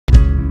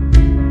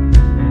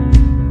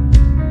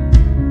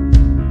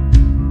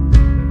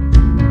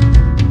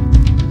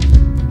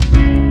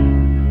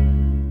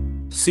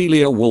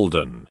Celia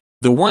Walden,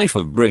 the wife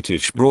of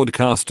British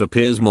broadcaster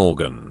Piers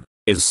Morgan,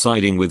 is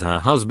siding with her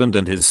husband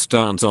and his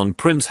stance on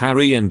Prince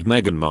Harry and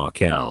Meghan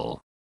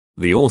Markle.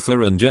 The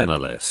author and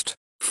journalist,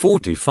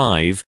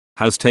 45,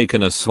 has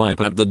taken a swipe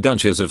at the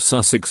Duchess of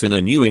Sussex in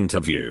a new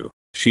interview.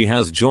 She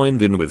has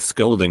joined in with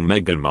scolding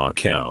Meghan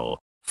Markle,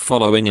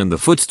 following in the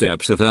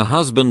footsteps of her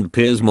husband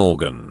Piers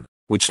Morgan,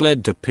 which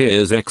led to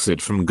Piers' exit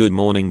from Good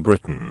Morning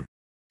Britain.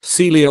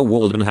 Celia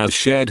Walden has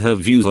shared her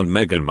views on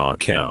Meghan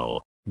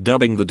Markle,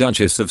 dubbing the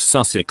Duchess of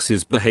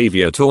Sussex's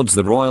behaviour towards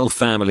the royal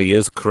family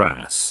as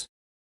crass.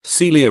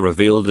 Celia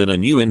revealed in a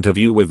new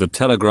interview with The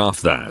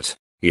Telegraph that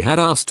he had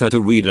asked her to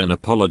read an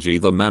apology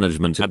the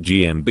management at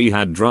GMB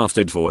had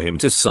drafted for him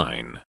to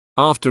sign,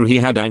 after he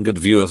had angered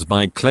viewers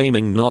by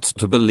claiming not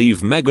to believe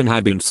Meghan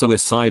had been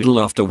suicidal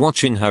after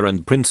watching her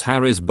and Prince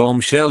Harry's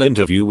bombshell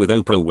interview with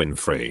Oprah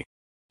Winfrey.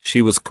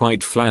 She was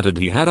quite flattered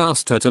he had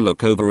asked her to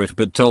look over it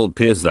but told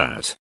Piers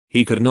that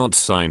he could not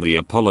sign the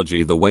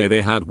apology the way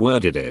they had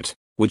worded it,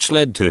 which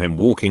led to him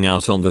walking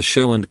out on the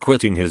show and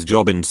quitting his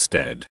job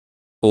instead.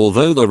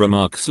 Although the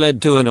remarks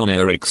led to an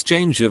on-air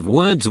exchange of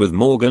words with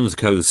Morgan's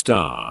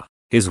co-star,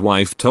 his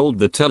wife told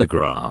The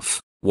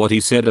Telegraph, "What he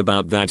said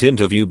about that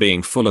interview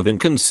being full of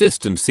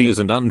inconsistencies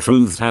and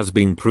untruths has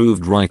been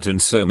proved right in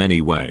so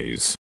many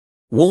ways."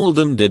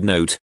 Walden did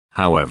note,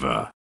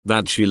 however,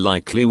 that she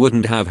likely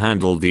wouldn't have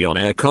handled the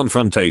on-air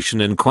confrontation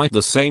in quite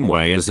the same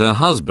way as her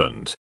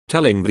husband,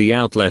 telling the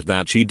outlet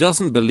that she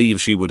doesn't believe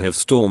she would have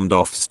stormed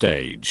off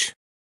stage.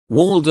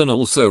 Walden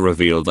also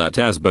revealed that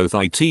as both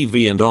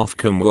ITV and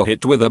Ofcom were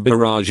hit with a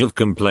barrage of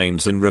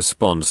complaints in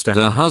response to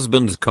her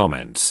husband's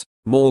comments,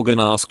 Morgan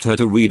asked her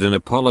to read an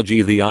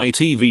apology the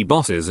ITV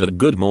bosses at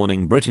Good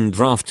Morning Britain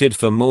drafted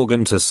for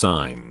Morgan to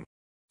sign.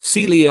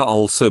 Celia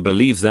also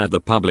believes that the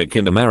public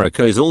in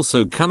America is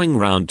also coming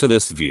round to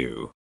this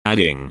view,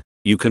 adding,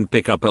 "You can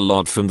pick up a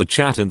lot from the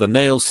chat in the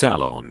nail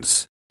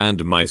salons,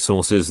 and my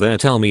sources there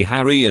tell me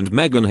Harry and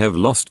Meghan have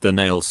lost the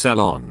nail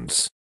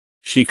salons."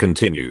 She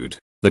continued,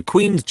 "The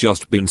Queen's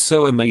just been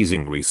so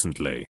amazing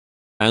recently.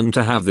 And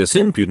to have this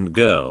impudent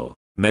girl,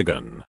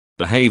 Meghan,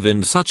 behave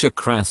in such a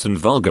crass and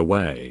vulgar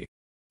way."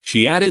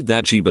 She added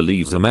that she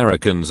believes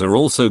Americans are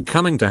also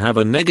coming to have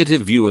a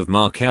negative view of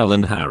Markle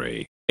and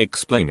Harry,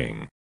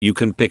 explaining, "You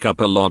can pick up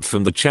a lot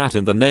from the chat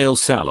in the nail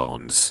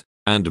salons,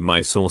 and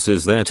my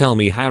sources there tell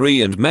me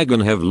Harry and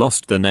Meghan have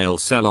lost the nail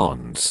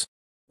salons."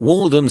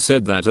 Walden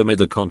said that amid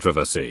the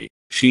controversy,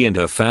 she and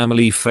her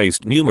family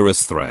faced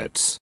numerous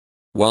threats.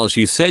 While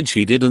she said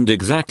she didn't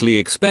exactly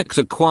expect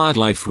a quiet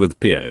life with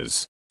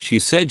Piers, she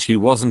said she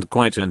wasn't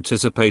quite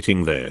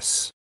anticipating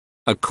this.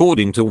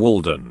 According to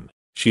Walden,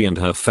 she and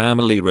her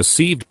family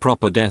received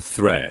proper death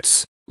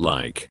threats,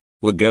 like,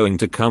 "We're going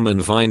to come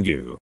and find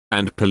you,"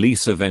 and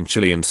police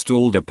eventually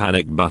installed a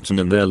panic button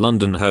in their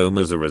London home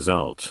as a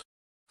result.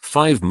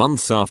 5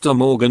 months after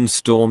Morgan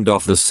stormed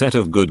off the set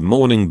of Good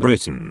Morning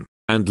Britain,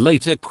 and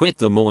later quit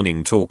the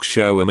morning talk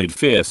show amid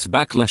fierce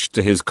backlash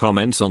to his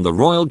comments on the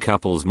royal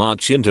couple's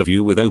March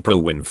interview with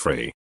Oprah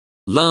Winfrey.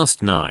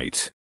 Last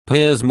night,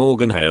 Piers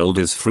Morgan hailed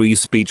his free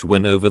speech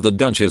win over the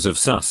Duchess of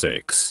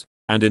Sussex,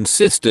 and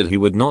insisted he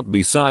would not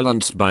be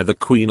silenced by the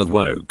Queen of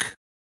Woke.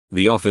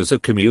 The Office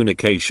of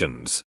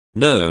Communications,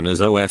 known as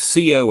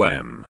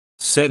OFCOM,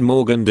 said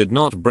Morgan did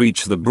not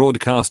breach the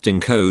broadcasting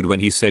code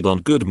when he said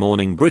on Good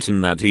Morning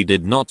Britain that he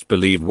did not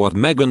believe what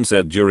Meghan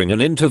said during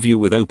an interview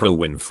with Oprah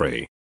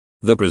Winfrey.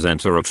 The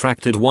presenter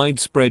attracted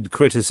widespread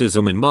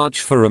criticism in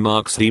March for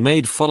remarks he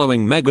made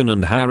following Meghan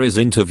and Harry's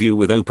interview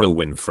with Oprah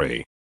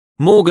Winfrey.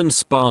 Morgan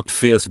sparked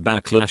fierce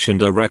backlash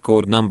and a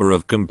record number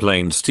of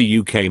complaints to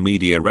UK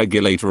media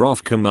regulator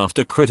Ofcom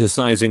after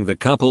criticising the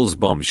couple's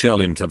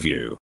bombshell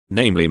interview,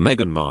 namely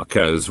Meghan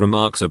Markle's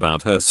remarks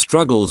about her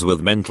struggles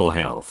with mental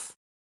health.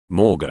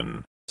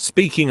 Morgan,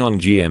 speaking on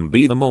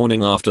GMB the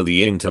morning after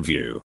the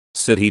interview,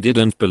 said he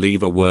didn't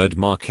believe a word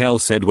Markle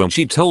said when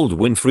she told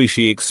Winfrey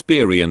she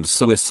experienced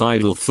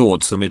suicidal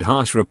thoughts amid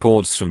harsh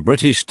reports from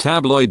British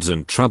tabloids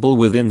and trouble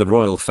within the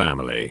royal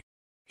family.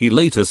 He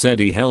later said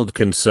he held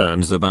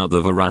concerns about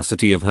the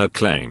veracity of her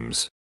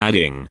claims,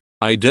 adding,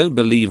 "I don't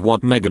believe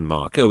what Meghan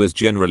Markle is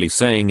generally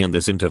saying in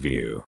this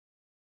interview."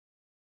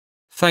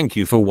 Thank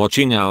you for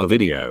watching our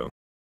video.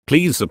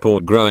 Please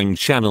support growing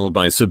channel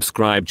by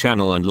subscribe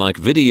channel and like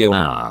video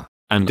hour.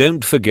 And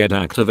don't forget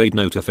activate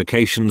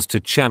notifications to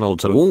channel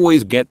to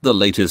always get the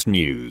latest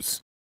news.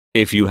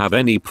 If you have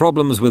any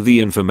problems with the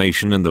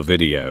information in the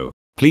video,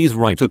 please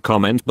write a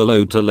comment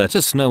below to let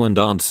us know and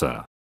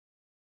answer.